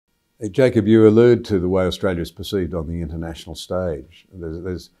Jacob, you allude to the way Australia is perceived on the international stage.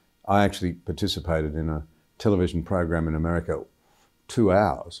 I actually participated in a television program in America, 2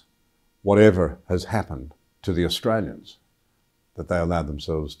 hours, whatever has happened to the Australians, that they allowed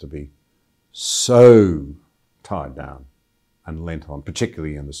themselves to be so tied down and lent on,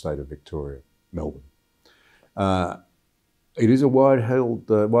 particularly in the state of Victoria, Melbourne. It is a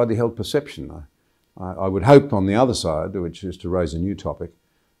widely held perception. I would hope on the other side, which is to raise a new topic,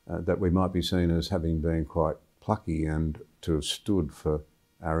 that we might be seen as having been quite plucky and to have stood for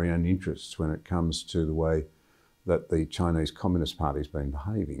our own interests when it comes to the way that the Chinese Communist Party has been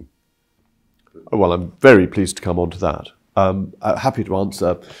behaving. Well, I'm very pleased to come on to that. Happy to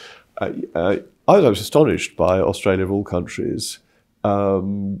answer. I was astonished by Australia of all countries,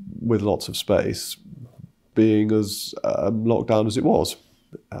 with lots of space, being as locked down as it was,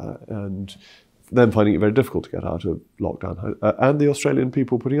 and then finding it very difficult to get out of lockdown, and the Australian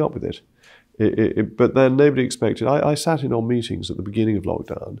people putting up with it. But then nobody expected. I sat in on meetings at the beginning of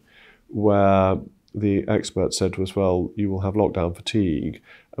lockdown where the experts said to us, well, you will have lockdown fatigue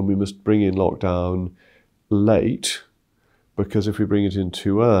and we must bring in lockdown late, because if we bring it in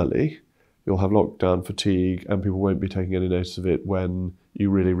too early, you'll have lockdown fatigue and people won't be taking any notice of it when you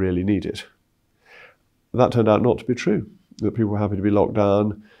really, really need it. That turned out not to be true, that people were happy to be locked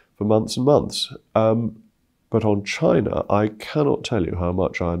down for months and months. But on China, I cannot tell you how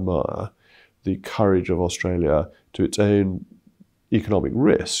much I admire the courage of Australia to its own economic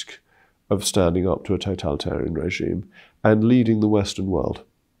risk of standing up to a totalitarian regime and leading the Western world.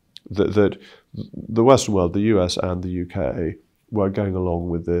 That the Western world, the US and the UK, were going along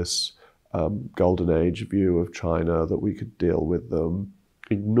with this golden age view of China, that we could deal with them,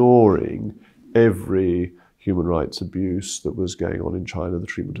 ignoring every human rights abuse that was going on in China, the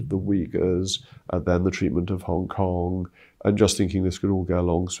treatment of the Uyghurs, and then the treatment of Hong Kong, and just thinking this could all go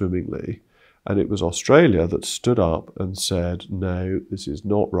along swimmingly. And it was Australia that stood up and said, no, this is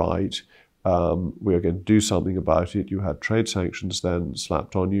not right. We are going to do something about it. You had trade sanctions then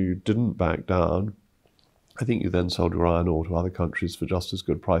slapped on you. You didn't back down. I think you then sold your iron ore to other countries for just as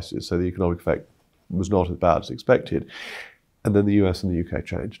good prices. So the economic effect was not as bad as expected. And then the US and the UK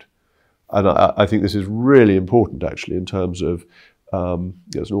changed. And I think this is really important, actually, in terms of,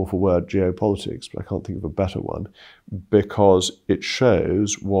 it's an awful word, geopolitics, but I can't think of a better one, because it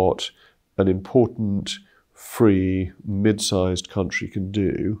shows what an important, free, mid-sized country can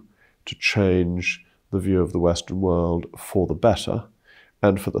do to change the view of the Western world for the better,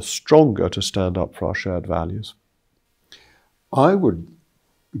 and for the stronger to stand up for our shared values. I would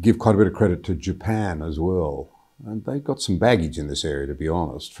give quite a bit of credit to Japan as well. And they've got some baggage in this area, to be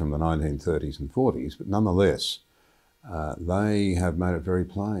honest, from the 1930s and 40s, but nonetheless, they have made it very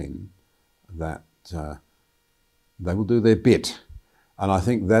plain that they will do their bit. And I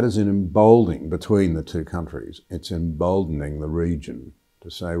think that is an emboldening between the two countries. It's emboldening the region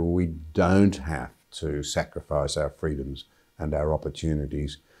to say, well, we don't have to sacrifice our freedoms and our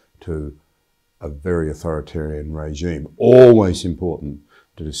opportunities to a very authoritarian regime. Always important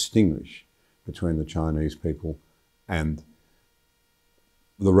to distinguish between the Chinese people and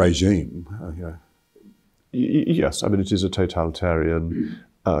the regime. Yes, I mean, it is a totalitarian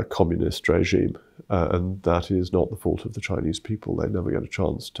communist regime, and that is not the fault of the Chinese people. They never get a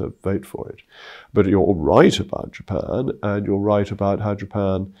chance to vote for it. But you're right about Japan, and you're right about how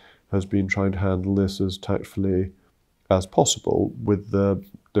Japan has been trying to handle this as tactfully as possible with the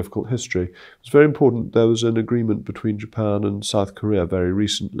difficult history. It's very important. There was an agreement between Japan and South Korea very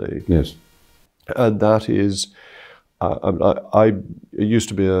recently. Yes. And that is, I used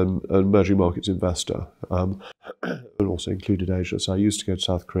to be an emerging markets investor, and also included Asia. So I used to go to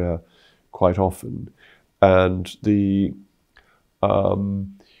South Korea quite often. And the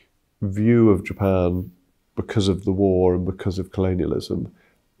view of Japan, because of the war and because of colonialism,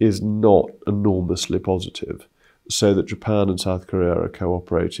 is not enormously positive. So that Japan and South Korea are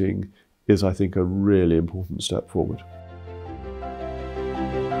cooperating is, I think, a really important step forward.